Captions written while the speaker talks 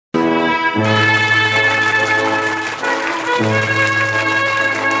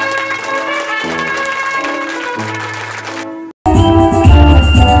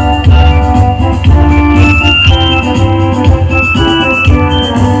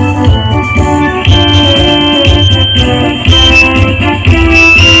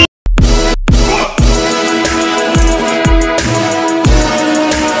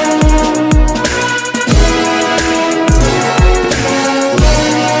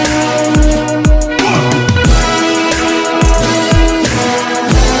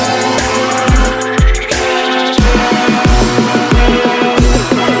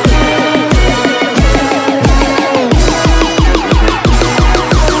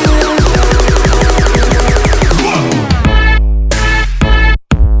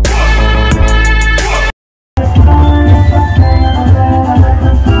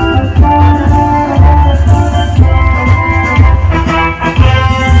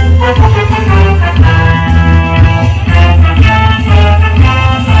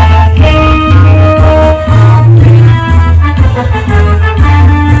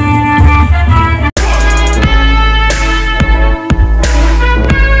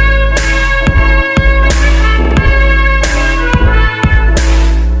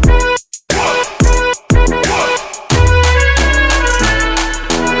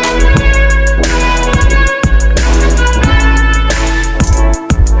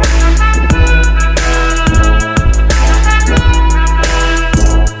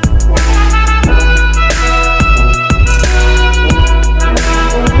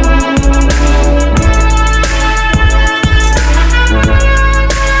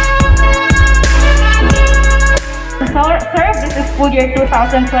school year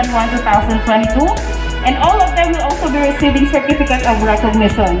 2021-2022, and all of them will also be receiving certificate of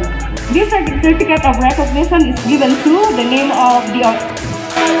recognition. This certificate of recognition is given to the name of the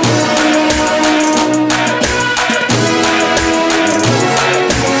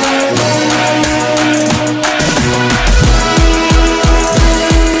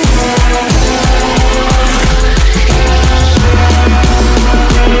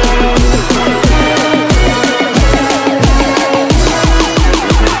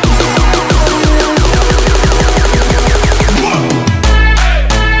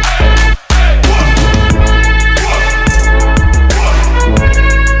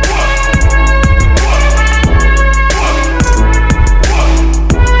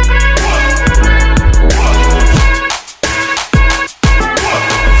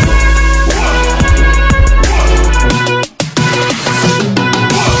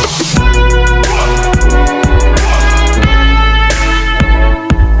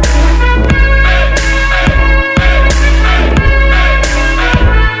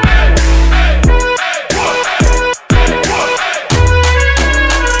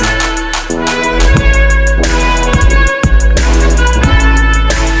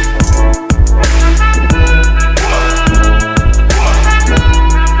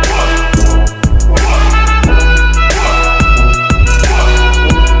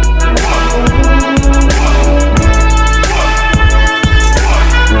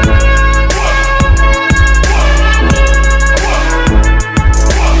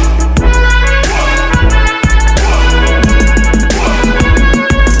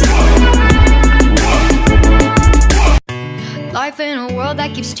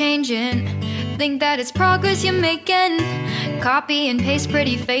that keeps changing. Think that it's progress you're making. Copy and paste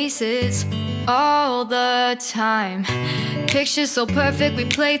pretty faces all the time. Pictures so perfect we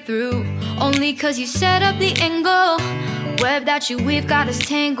play through, only cause you set up the angle. Web that you weave got us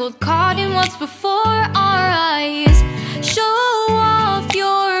tangled, caught in what's before our eyes. Show off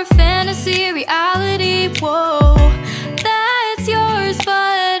your fantasy reality, whoa, that's yours,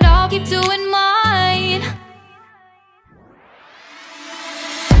 but I'll keep doing mine.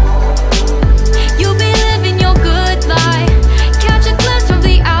 You'll be living your good life, catch a glimpse from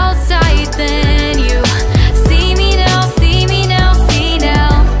the outside, then you see me now, see me now, see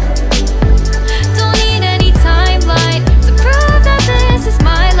now. Don't need any timeline to prove that this is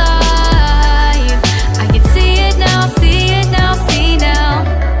my life. I can see it now, see it now, see now.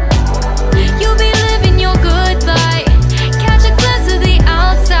 You'll be living your good life, catch a glimpse of the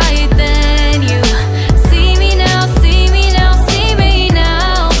outside, then you see me now, see me now, see me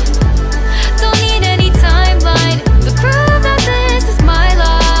now. Don't need any timeline to prove that this is my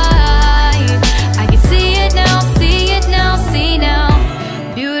life. I can see it now, see it now, see now.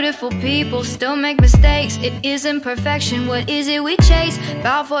 Beautiful people still make mistakes. It isn't perfection, what is it we chase?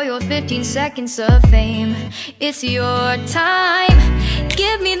 Bow for your 15 seconds of fame. It's your time.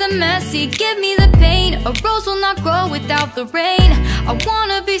 Give me the messy, give me the pain. A rose will not grow without the rain. I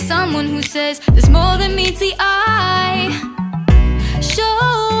wanna be someone who says there's more than meets the eye. Show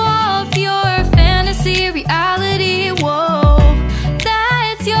off your fantasy reality, whoa,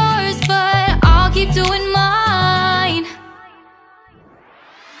 that's yours, but I'll keep doing mine.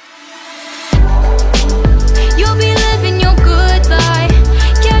 You'll be living your good life,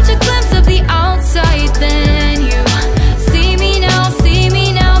 catch a glimpse of the outside, then you see me now, see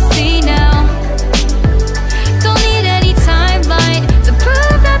me now, see now. Don't need any timeline to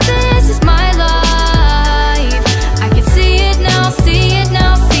prove that this is my life. I can see it now, see it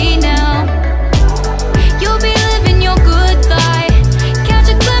now, see now. You'll be living your good life, catch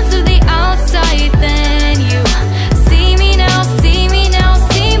a glimpse of the outside, then you see me now, see me now,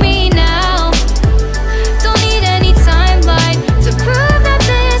 see me now. Don't need any timeline to prove that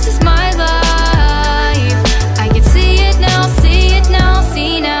this is my life. I can see it now, see it now,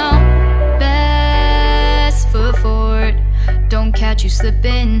 see now. Best foot forward, don't catch you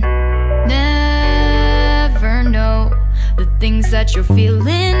slipping. Never know the things that you're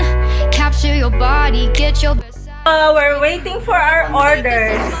feeling. Capture your body, get your best out. We're waiting for our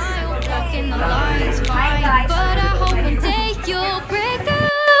orders. Walking the lines fine, but I hope one day you'll break through.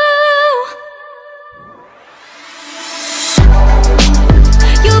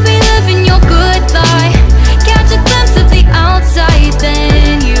 You'll be living your good life, catch a glimpse of the outside,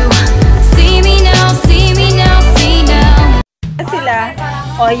 then you see me now, see me now, see now. Sila.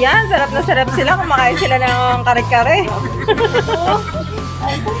 O yan, sarap na sarap sila. Kumakain sila ng kare-kare.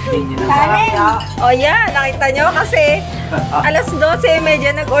 O yan, nakita nyo kasi alas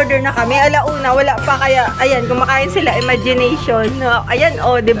 12:30 nag-order na kami. Alauna, wala pa kaya, ayan, kumakain sila imagination. No, ayan,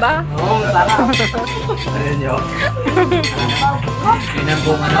 o, di ba? Oo, sarap. Ayan nyo.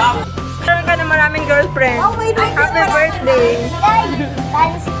 Pinambungan na. Meron ka na maraming girlfriend. Happy birthday.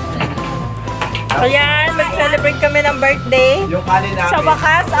 Ayan, mag-celebrate kami ng birthday. Yung kanin namin. Sa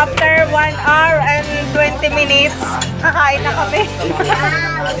wakas, after 1 hour and 20 minutes, kakain na kami.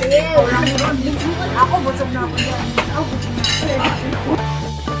 Ako, busog na ako dyan.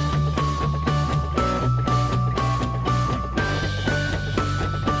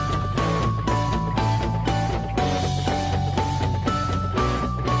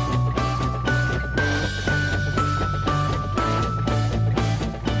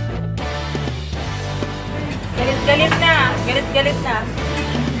 Galit-galit na. Galit-galit na.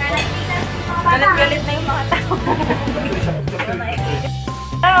 Galit-galit na yung mga tao.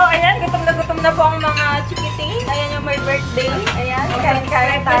 Oh, ayan, gutom na po ang mga chikiting. Ayan yung my birthday. Ayan,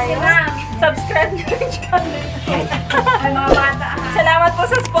 kain-kain tayo. Subscribe na yung channel. Salamat po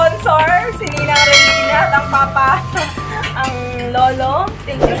sa sponsor, si Ninang Relina at ang papa, ang lolo.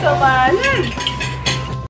 Thank you so much.